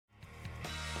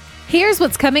Here's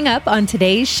what's coming up on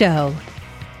today's show.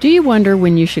 Do you wonder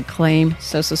when you should claim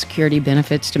Social Security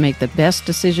benefits to make the best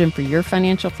decision for your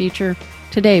financial future?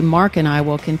 Today, Mark and I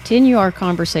will continue our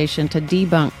conversation to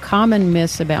debunk common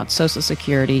myths about Social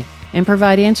Security and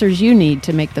provide answers you need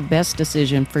to make the best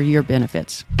decision for your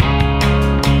benefits.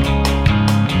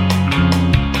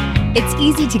 It's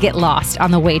easy to get lost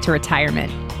on the way to retirement.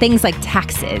 Things like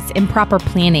taxes, improper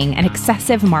planning, and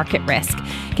excessive market risk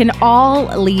can all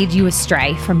lead you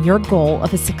astray from your goal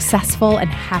of a successful and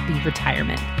happy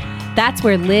retirement. That's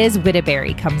where Liz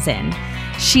Whittaberry comes in.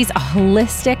 She's a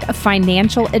holistic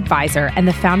financial advisor and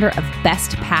the founder of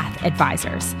Best Path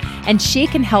Advisors, and she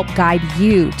can help guide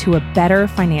you to a better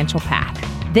financial path.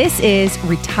 This is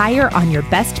Retire on Your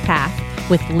Best Path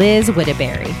with Liz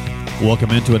Whittaberry.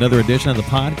 Welcome into another edition of the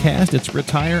podcast. It's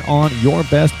Retire on Your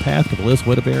Best Path with Liz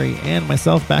Whittaberry and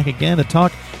myself back again to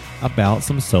talk about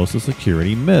some Social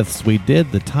Security myths. We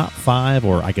did the top five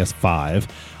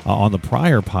on the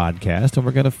prior podcast, and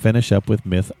we're going to finish up with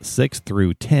myth 6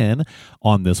 through 10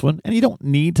 on this one. And you don't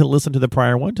need to listen to the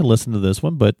prior one to listen to this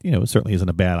one, but it certainly isn't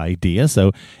a bad idea.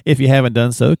 So if you haven't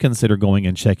done so, consider going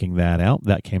and checking that out.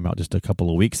 That came out just a couple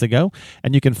of weeks ago,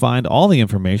 and you can find all the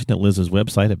information at Liz's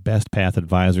website at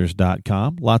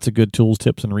bestpathadvisors.com. Lots of good tools,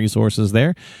 tips, and resources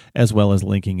there, as well as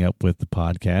linking up with the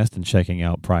podcast and checking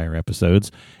out prior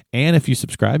episodes. And if you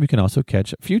subscribe, you can also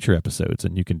catch future episodes,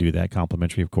 and you can do that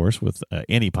complimentary, of course, with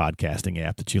any podcasting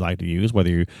app that you like to use, whether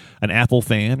you're an Apple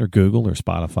fan or Google or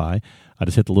Spotify.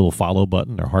 Just hit the little follow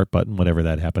button or heart button, whatever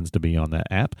that happens to be on that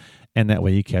app, and that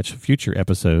way you catch future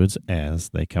episodes as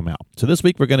they come out. So this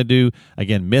week we're going to do,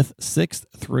 again, myth 6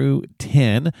 through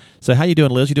 10. So how you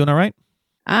doing, Liz? You doing all right?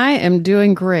 I am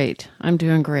doing great. I'm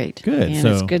doing great. Good. And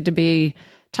it's good to be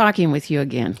talking with you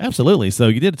again. Absolutely. So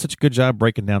you did such a good job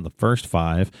breaking down the first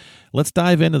five. Let's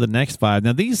dive into the next five.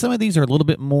 Now, some of these are a little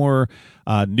bit more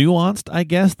nuanced, I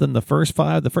guess, than the first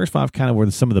five. The first five kind of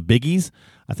were some of the biggies,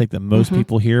 I think, that most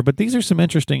people hear. But these are some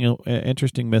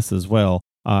interesting myths as well.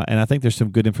 And I think there's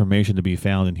some good information to be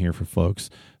found in here for folks.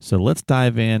 So let's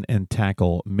dive in and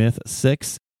tackle myth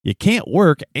 6. You can't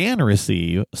work and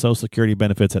receive Social Security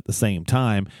benefits at the same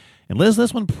time. And Liz,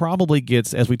 this one probably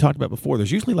gets, as we talked about before,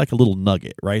 there's usually like a little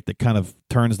nugget, right, that kind of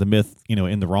turns the myth,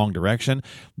 in the wrong direction.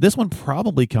 This one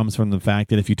probably comes from the fact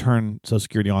that if you turn Social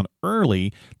Security on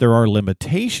early, there are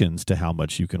limitations to how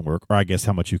much you can work, or I guess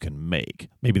how much you can make.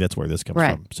 Maybe that's where this comes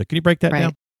from. So can you break that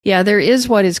down? Yeah, there is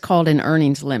what is called an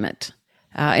earnings limit.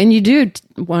 And you do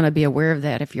want to be aware of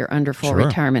that if you're under full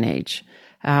retirement age.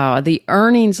 The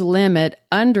earnings limit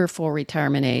under full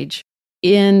retirement age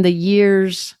in the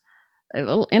years...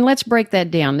 And let's break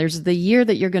that down. There's the year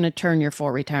that you're going to turn your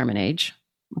full retirement age.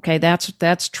 Okay,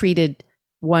 that's treated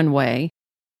one way.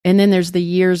 And then there's the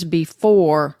years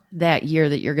before that year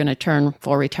that you're going to turn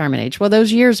full retirement age. Well,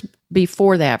 those years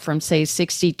before that, from say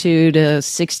 62 to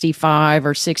 65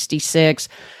 or 66,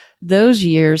 those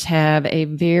years have a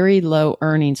very low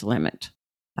earnings limit.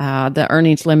 The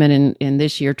earnings limit in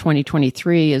this year,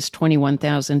 2023, is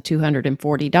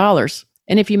 $21,240.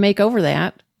 And if you make over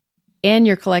that, and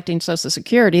you're collecting Social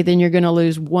Security, then you're going to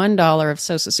lose $1 of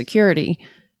Social Security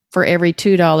for every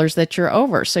 $2 that you're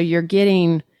over. So you're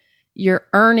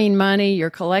earning money, you're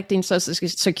collecting Social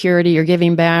Security, you're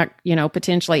giving back,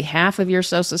 potentially half of your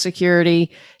Social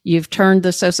Security. You've turned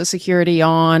the Social Security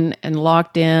on and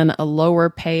locked in a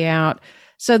lower payout.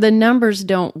 So the numbers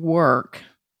don't work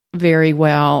very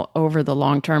well over the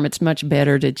long term. It's much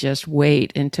better to just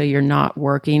wait until you're not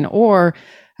working, or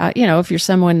if you're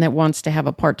someone that wants to have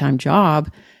a part-time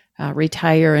job,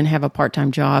 retire and have a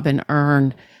part-time job and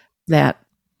earn that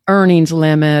earnings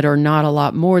limit or not a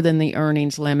lot more than the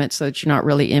earnings limit so that you're not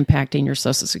really impacting your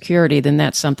Social Security, then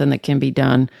that's something that can be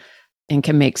done and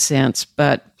can make sense.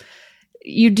 But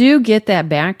you do get that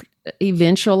back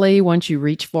eventually. Once you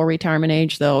reach full retirement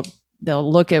age, they'll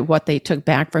look at what they took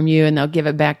back from you and they'll give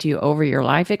it back to you over your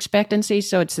life expectancy.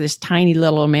 So it's this tiny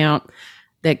little amount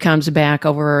that comes back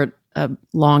over a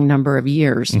long number of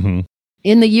years. In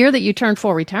the year that you turn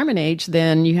full retirement age,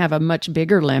 then you have a much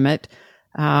bigger limit.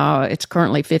 It's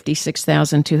currently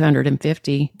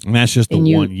 $56,250. And that's just the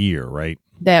 1 year, right?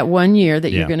 That 1 year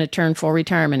that you're going to turn full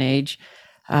retirement age.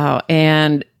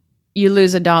 And you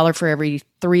lose $1 for every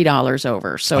 $3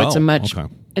 over. So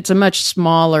it's a much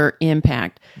smaller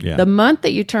impact. Yeah. The month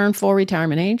that you turn full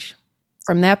retirement age,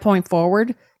 from that point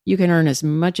forward, you can earn as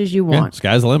much as you want.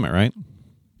 Sky's the limit, right?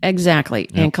 Exactly.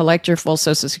 Yep. And collect your full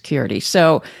Social Security.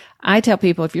 So I tell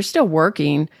people, if you're still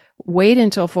working, wait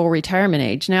until full retirement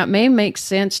age. Now, it may make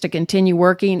sense to continue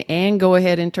working and go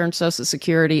ahead and turn Social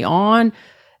Security on.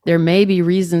 There may be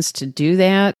reasons to do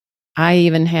that. I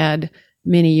even had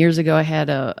many years ago, I had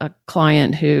a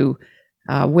client who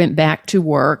went back to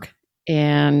work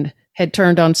and had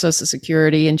turned on Social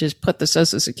Security and just put the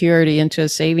Social Security into a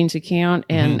savings account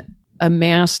and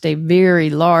amassed a very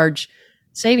large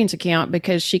savings account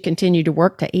because she continued to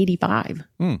work to 85.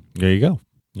 There you go.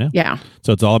 Yeah.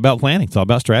 So it's all about planning. It's all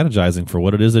about strategizing for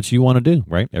what it is that you want to do,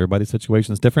 right? Everybody's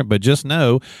situation is different, but just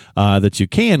know that you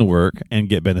can work and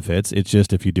get benefits. It's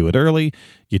just if you do it early,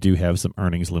 you do have some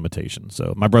earnings limitations.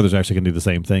 So my brother's actually going to do the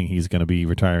same thing. He's going to be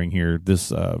retiring here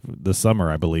this summer,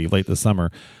 I believe, late this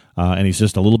summer. And he's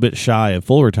just a little bit shy of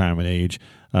full retirement age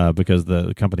because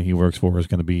the company he works for is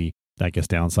going to be, I guess,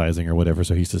 downsizing or whatever.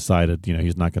 So he's decided,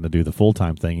 he's not going to do the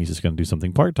full-time thing. He's just going to do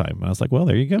something part-time. And I was like, well,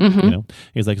 there you go.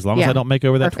 He's like, as long as I don't make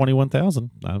over that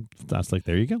 21,000, I was like,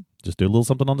 there you go. Just do a little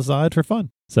something on the side for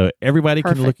fun. So everybody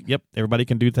can look. Yep. Everybody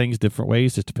can do things different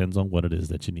ways. Just depends on what it is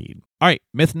that you need. All right.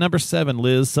 Myth number 7,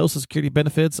 Liz, Social Security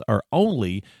benefits are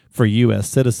only for U.S.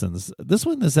 citizens. This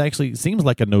one seems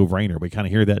like a no-brainer. We kind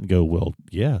of hear that and go, well,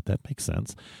 yeah, that makes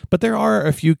sense. But there are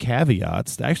a few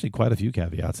caveats, actually quite a few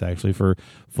caveats actually for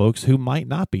folks who might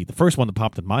not be. The first one that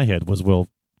popped in my head was, well,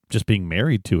 just being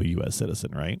married to a U.S.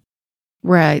 citizen, right?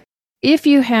 Right. If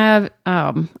you have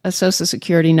a Social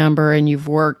Security number and you've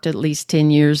worked at least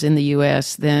 10 years in the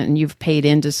U.S., then you've paid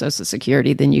into Social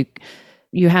Security, then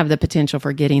you have the potential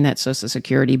for getting that Social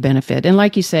Security benefit. And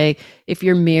like you say, if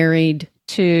you're married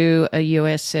to a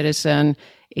U.S. citizen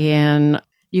and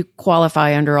you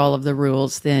qualify under all of the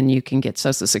rules, then you can get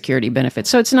Social Security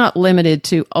benefits. So it's not limited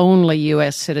to only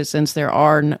U.S. citizens. There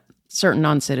are certain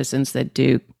non-citizens that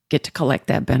do get to collect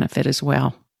that benefit as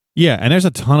well. Yeah, and there's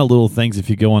a ton of little things. If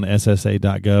you go on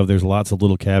SSA.gov, there's lots of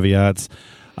little caveats.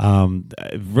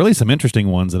 Really some interesting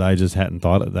ones that I just hadn't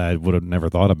thought of, that I would have never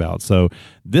thought about. So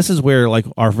this is where, like,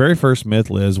 our very first myth,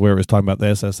 Liz, where it was talking about the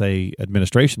SSA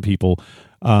administration people,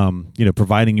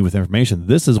 providing you with information.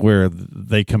 This is where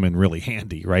they come in really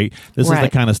handy, right? This is the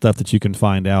kind of stuff that you can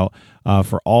find out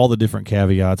for all the different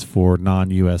caveats for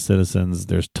non-U.S. citizens.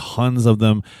 There's tons of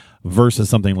them. Versus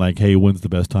something like, hey, when's the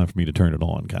best time for me to turn it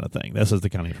on, kind of thing. This is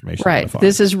the kind of information. Right.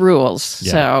 This is rules.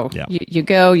 Yeah. So you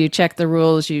go, you check the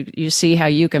rules, you see how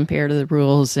you compare to the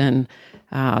rules and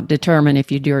determine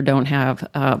if you do or don't have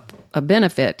a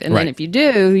benefit. And then if you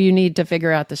do, you need to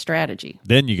figure out the strategy.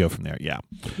 Then you go from there. Yeah.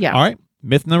 Yeah. All right.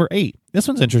 Myth number 8. This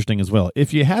one's interesting as well.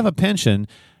 If you have a pension,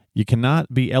 you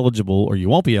cannot be eligible, or you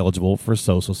won't be eligible for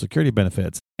Social Security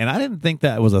benefits. And I didn't think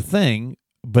that was a thing.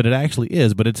 But it actually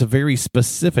is, but it's a very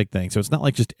specific thing. So it's not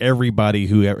like just everybody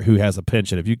who has a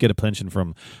pension. If you get a pension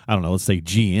from, I don't know, let's say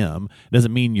GM, it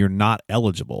doesn't mean you're not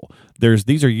eligible.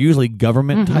 These are usually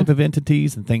government type of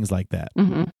entities and things like that.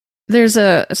 There's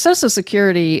a Social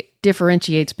Security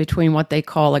differentiates between what they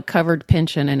call a covered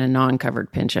pension and a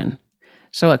non-covered pension.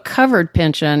 So a covered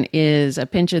pension is a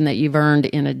pension that you've earned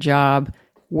in a job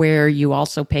where you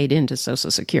also paid into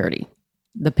Social Security.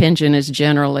 The pension is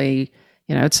generally,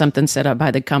 it's something set up by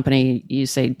the company. You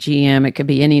say GM, it could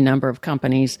be any number of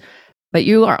companies, but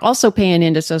you are also paying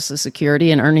into Social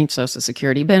Security and earning Social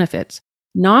Security benefits.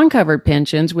 Non-covered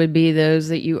pensions would be those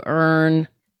that you earn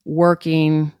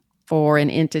working for an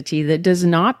entity that does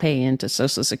not pay into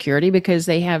Social Security because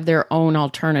they have their own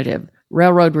alternative.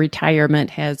 Railroad retirement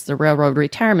has the railroad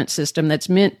retirement system that's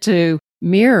meant to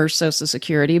mirror Social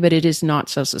Security, but it is not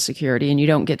Social Security, and you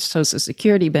don't get Social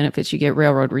Security benefits, you get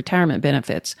railroad retirement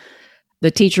benefits. The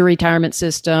teacher retirement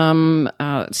system,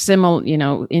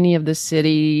 any of the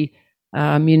city,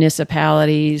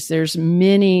 municipalities, there's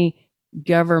many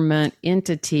government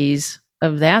entities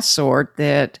of that sort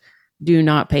that do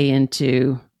not pay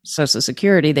into Social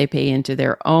Security. They pay into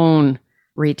their own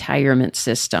retirement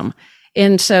system.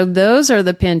 And so those are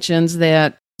the pensions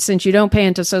that, since you don't pay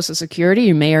into Social Security,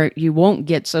 you may or you won't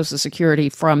get Social Security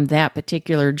from that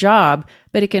particular job,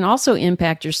 but it can also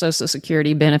impact your Social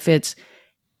Security benefits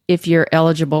if you're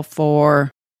eligible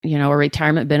for, a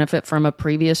retirement benefit from a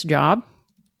previous job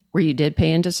where you did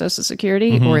pay into Social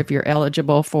Security, or if you're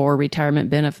eligible for retirement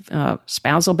benefit,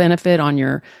 spousal benefit on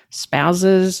your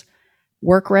spouse's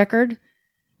work record.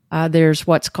 There's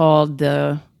what's called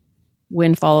the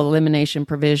windfall elimination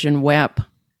provision, WEP,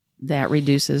 that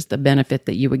reduces the benefit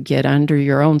that you would get under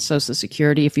your own Social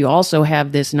Security if you also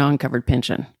have this non-covered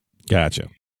pension. Gotcha.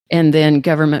 And then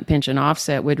government pension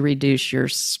offset would reduce your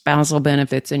spousal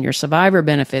benefits and your survivor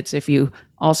benefits if you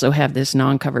also have this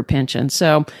non-covered pension.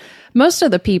 So most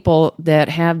of the people that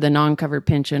have the non-covered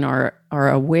pension are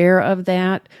aware of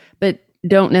that, but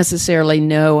don't necessarily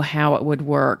know how it would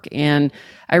work. And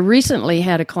I recently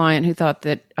had a client who thought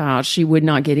that she would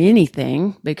not get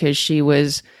anything because she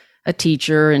was a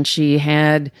teacher and she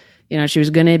had, she was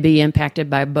going to be impacted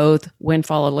by both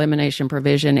windfall elimination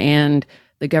provision and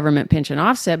the government pension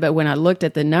offset. But when I looked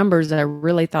at the numbers, I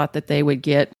really thought that she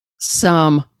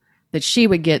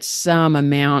would get some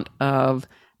amount of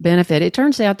benefit. It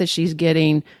turns out that she's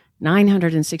getting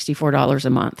 $964 a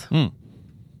month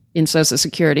in Social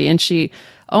Security. And she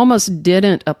almost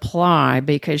didn't apply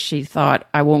because she thought,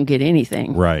 I won't get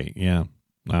anything. Right. Yeah.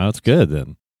 No, that's good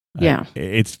then. Yeah.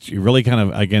 It's really kind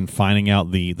of, again, finding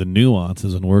out the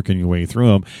nuances and working your way through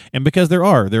them. And because there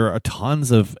are tons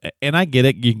of, and I get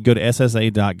it, you can go to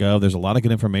ssa.gov. There's a lot of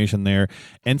good information there.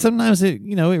 And sometimes it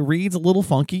reads a little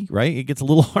funky, right? It gets a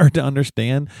little hard to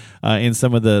understand in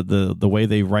some of the way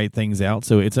they write things out.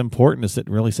 So it's important to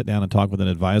really sit down and talk with an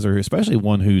advisor, especially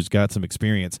one who's got some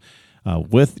experience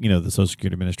with, the Social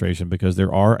Security Administration, because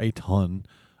there are a ton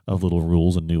of little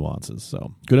rules and nuances.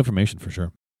 So good information for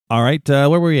sure. All right, where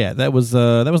were we at? That was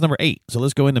number 8. So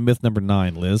let's go into myth number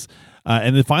 9, Liz.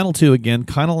 And the final two, again,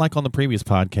 kind of like on the previous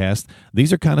podcast,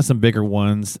 these are kind of some bigger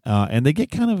ones, and they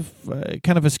get kind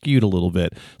of skewed a little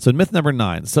bit. So myth number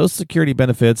 9, Social Security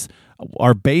benefits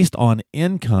are based on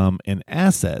income and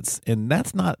assets, and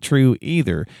that's not true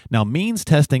either. Now, means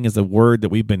testing is a word that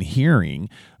we've been hearing,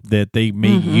 that they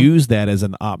may use that as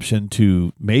an option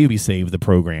to maybe save the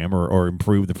program or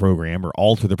improve the program or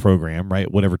alter the program,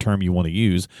 right? Whatever term you want to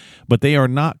use, but they are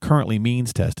not currently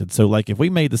means tested. So like if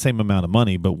we made the same amount of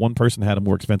money, but one person had a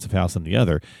more expensive house than the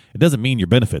other, it doesn't mean your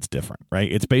benefit's different,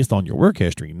 right? It's based on your work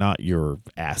history, not your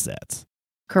assets.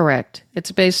 Correct.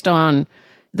 It's based on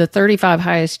the 35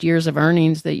 highest years of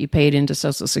earnings that you paid into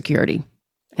Social Security.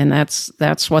 And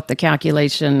that's what the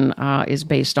calculation is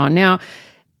based on. Now,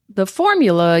 the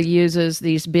formula uses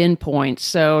these bin points.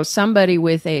 So somebody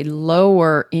with a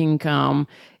lower income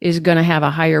is going to have a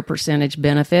higher percentage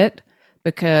benefit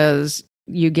because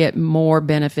you get more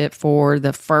benefit for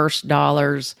the first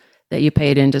dollars that you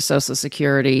paid into Social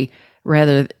Security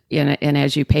and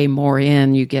as you pay more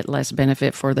in, you get less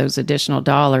benefit for those additional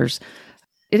dollars.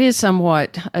 It is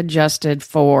somewhat adjusted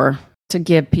to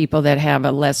give people that have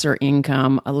a lesser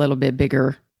income a little bit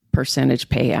bigger percentage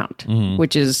payout,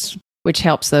 which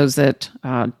helps those that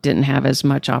didn't have as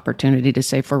much opportunity to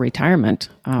save for retirement.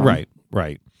 Right.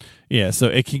 Yeah, so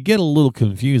it can get a little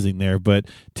confusing there, but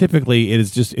typically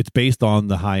it's based on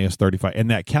the highest 35, and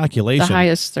that calculation. The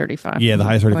highest 35. Yeah, the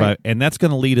highest 35, right. And that's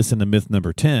going to lead us into myth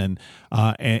number 10,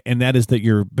 and that is that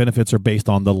your benefits are based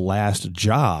on the last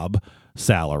job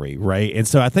salary, right? And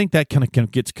so I think that kind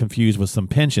of gets confused with some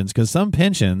pensions, because some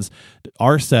pensions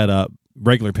are set up,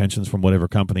 regular pensions from whatever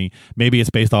company, maybe it's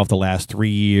based off the last 3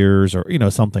 years or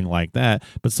something like that,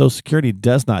 but Social Security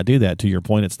does not do that. To your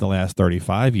point, it's the last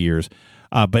 35 years.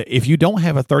 But if you don't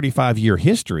have a 35-year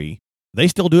history, they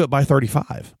still do it by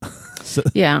 35. So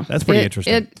yeah, that's pretty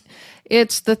interesting.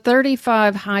 It's the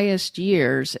 35 highest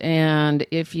years, and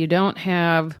if you don't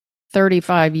have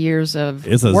 35 years of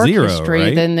work history,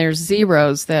 right? Then there's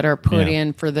zeros that are put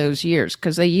in for those years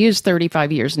because they use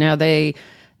 35 years. Now they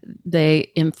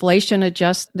inflation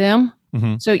adjust them.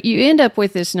 So you end up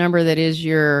with this number that is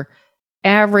your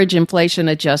average inflation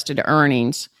adjusted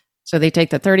earnings. So they take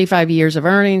the 35 years of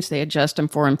earnings, they adjust them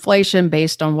for inflation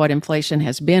based on what inflation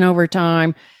has been over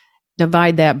time,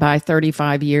 divide that by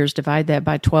 35 years, divide that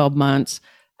by 12 months.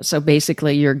 So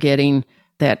basically you're getting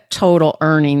that total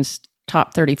earnings,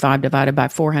 top 35 divided by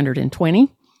 420.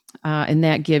 And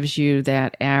that gives you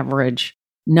that average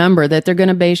number that they're going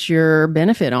to base your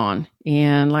benefit on.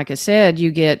 And like I said,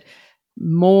 you get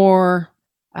more,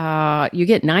 you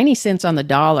get 90 cents on the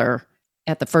dollar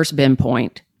at the first bin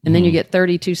point. And then you get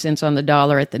 32 cents on the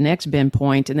dollar at the next bin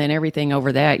point, and then everything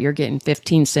over that, you're getting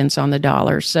 15 cents on the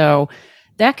dollar. So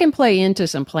that can play into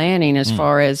some planning as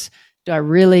far as, do I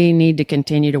really need to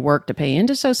continue to work to pay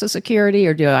into Social Security,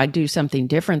 or do I do something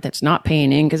different that's not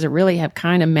paying in because I really have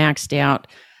kind of maxed out,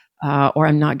 or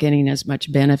I'm not getting as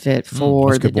much benefit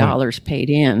for the dollars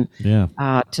paid in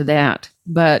to that.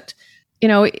 But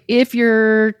if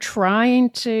you're trying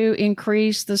to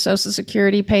increase the Social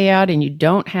Security payout and you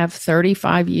don't have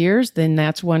 35 years, then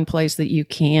that's one place that you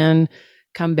can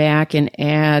come back and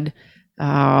add,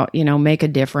 make a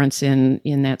difference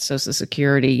in that Social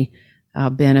Security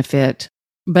benefit.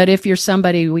 But if you're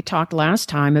somebody, we talked last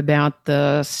time about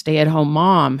the stay-at-home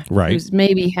mom who's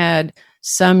maybe had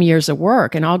some years of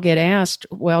work, and I'll get asked,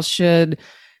 well, should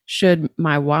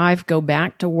my wife go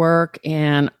back to work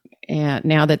and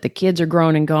now that the kids are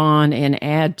grown and gone and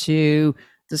add to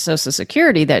the Social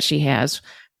Security that she has?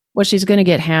 Well, she's going to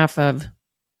get half of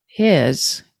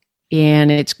his, and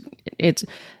it's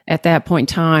at that point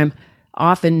in time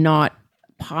often not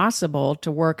possible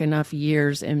to work enough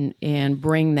years and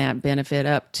bring that benefit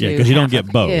up to because you don't half get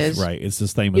of both, his. right? It's the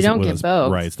same You as don't get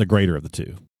both. Right, it's the greater of the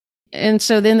two. And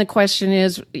so then the question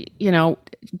is,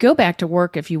 go back to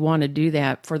work if you want to do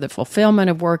that for the fulfillment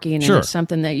of working and Sure. it's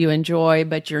something that you enjoy,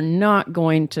 but you're not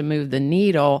going to move the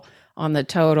needle on the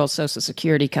total Social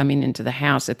Security coming into the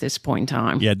house at this point in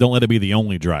time. Yeah, don't let it be the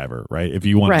only driver, right? If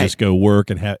you want to just go work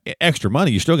and have extra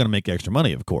money, you're still going to make extra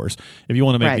money, of course. If you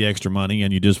want to make the extra money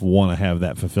and you just want to have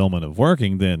that fulfillment of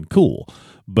working, then cool.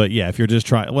 But yeah, if you're just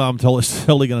trying, I'm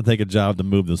totally going to take a job to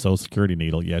move the Social Security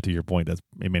needle. Yeah, to your point, it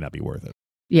may not be worth it.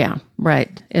 Yeah,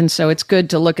 right. And so it's good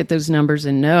to look at those numbers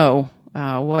and know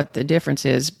what the difference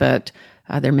is, but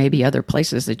there may be other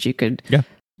places that you could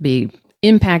be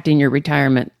impacting your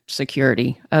retirement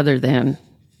security other than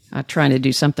trying to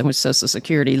do something with Social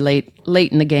Security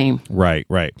late in the game. Right.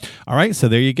 All right, so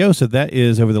there you go. So that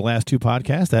is, over the last two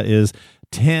podcasts, that is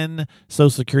 10 Social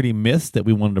Security myths that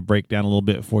we wanted to break down a little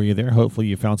bit for you there. Hopefully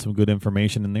you found some good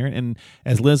information in there. And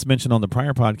as Liz mentioned on the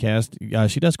prior podcast,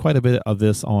 she does quite a bit of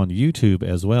this on YouTube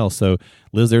as well. So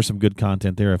Liz, there's some good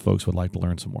content there if folks would like to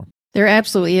learn some more. There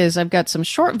absolutely is. I've got some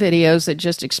short videos that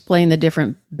just explain the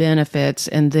different benefits,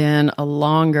 and then a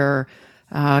longer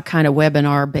kind of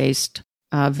webinar-based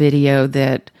video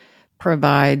that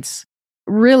provides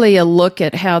really a look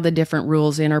at how the different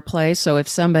rules interplay. So if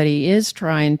somebody is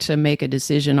trying to make a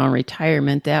decision on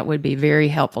retirement, that would be very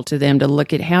helpful to them to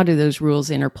look at how do those rules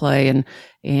interplay,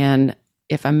 and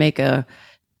if I make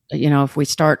if we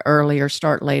start early or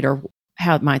start later,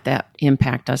 how might that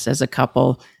impact us as a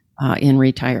couple in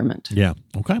retirement. Yeah.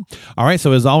 Okay. All right.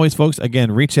 So as always, folks,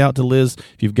 again, reach out to Liz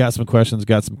if you've got some questions,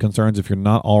 got some concerns. If you're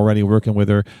not already working with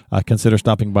her, consider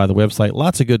stopping by the website.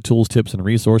 Lots of good tools, tips, and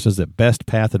resources at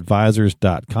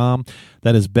bestpathadvisors.com.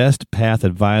 That is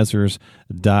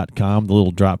bestpathadvisors.com, the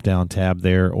little drop-down tab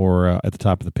there, or at the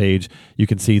top of the page, you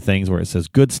can see things where it says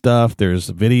good stuff. There's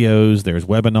videos, there's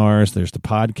webinars, there's the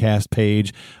podcast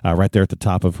page. Right there at the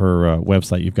top of her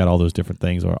website, you've got all those different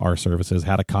things, or our services,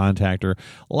 how to contact her.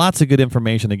 Lots of good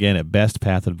information, again, at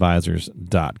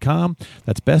bestpathadvisors.com.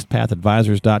 That's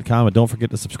bestpathadvisors.com. And don't forget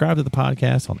to subscribe to the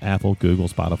podcast on Apple, Google,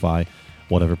 Spotify,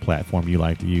 whatever platform you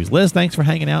like to use. Liz, thanks for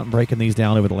hanging out and breaking these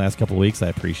down over the last couple of weeks. I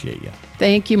appreciate you.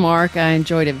 Thank you, Mark. I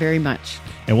enjoyed it very much.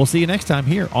 And we'll see you next time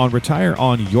here on Retire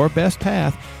on Your Best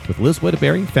Path with Liz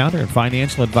Whittaberry, founder and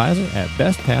financial advisor at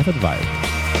Best Path Advisors.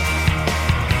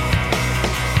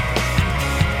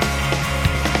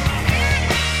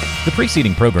 The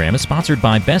preceding program is sponsored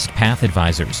by Best Path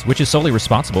Advisors, which is solely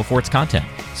responsible for its content.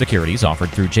 Securities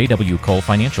offered through J.W. Cole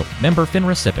Financial, member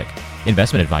FINRA SIPC.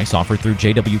 Investment advice offered through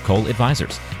J.W. Cole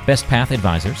Advisors. Best Path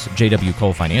Advisors, J.W.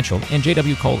 Cole Financial, and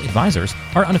J.W. Cole Advisors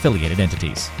are unaffiliated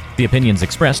entities. The opinions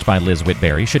expressed by Liz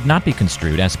Whittaberry should not be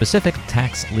construed as specific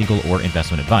tax, legal, or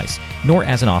investment advice, nor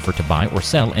as an offer to buy or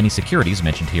sell any securities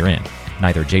mentioned herein.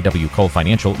 Neither J.W. Cole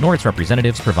Financial nor its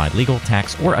representatives provide legal,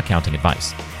 tax, or accounting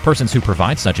advice. Persons who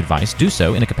provide such advice do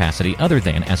so in a capacity other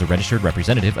than as a registered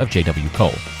representative of J.W.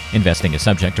 Cole. Investing is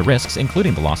subject to risks,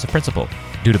 including the loss of principal.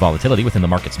 Due to volatility within the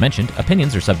markets mentioned,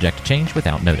 opinions are subject to change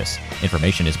without notice.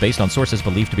 Information is based on sources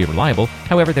believed to be reliable,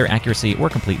 however, their accuracy or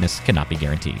completeness cannot be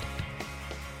guaranteed.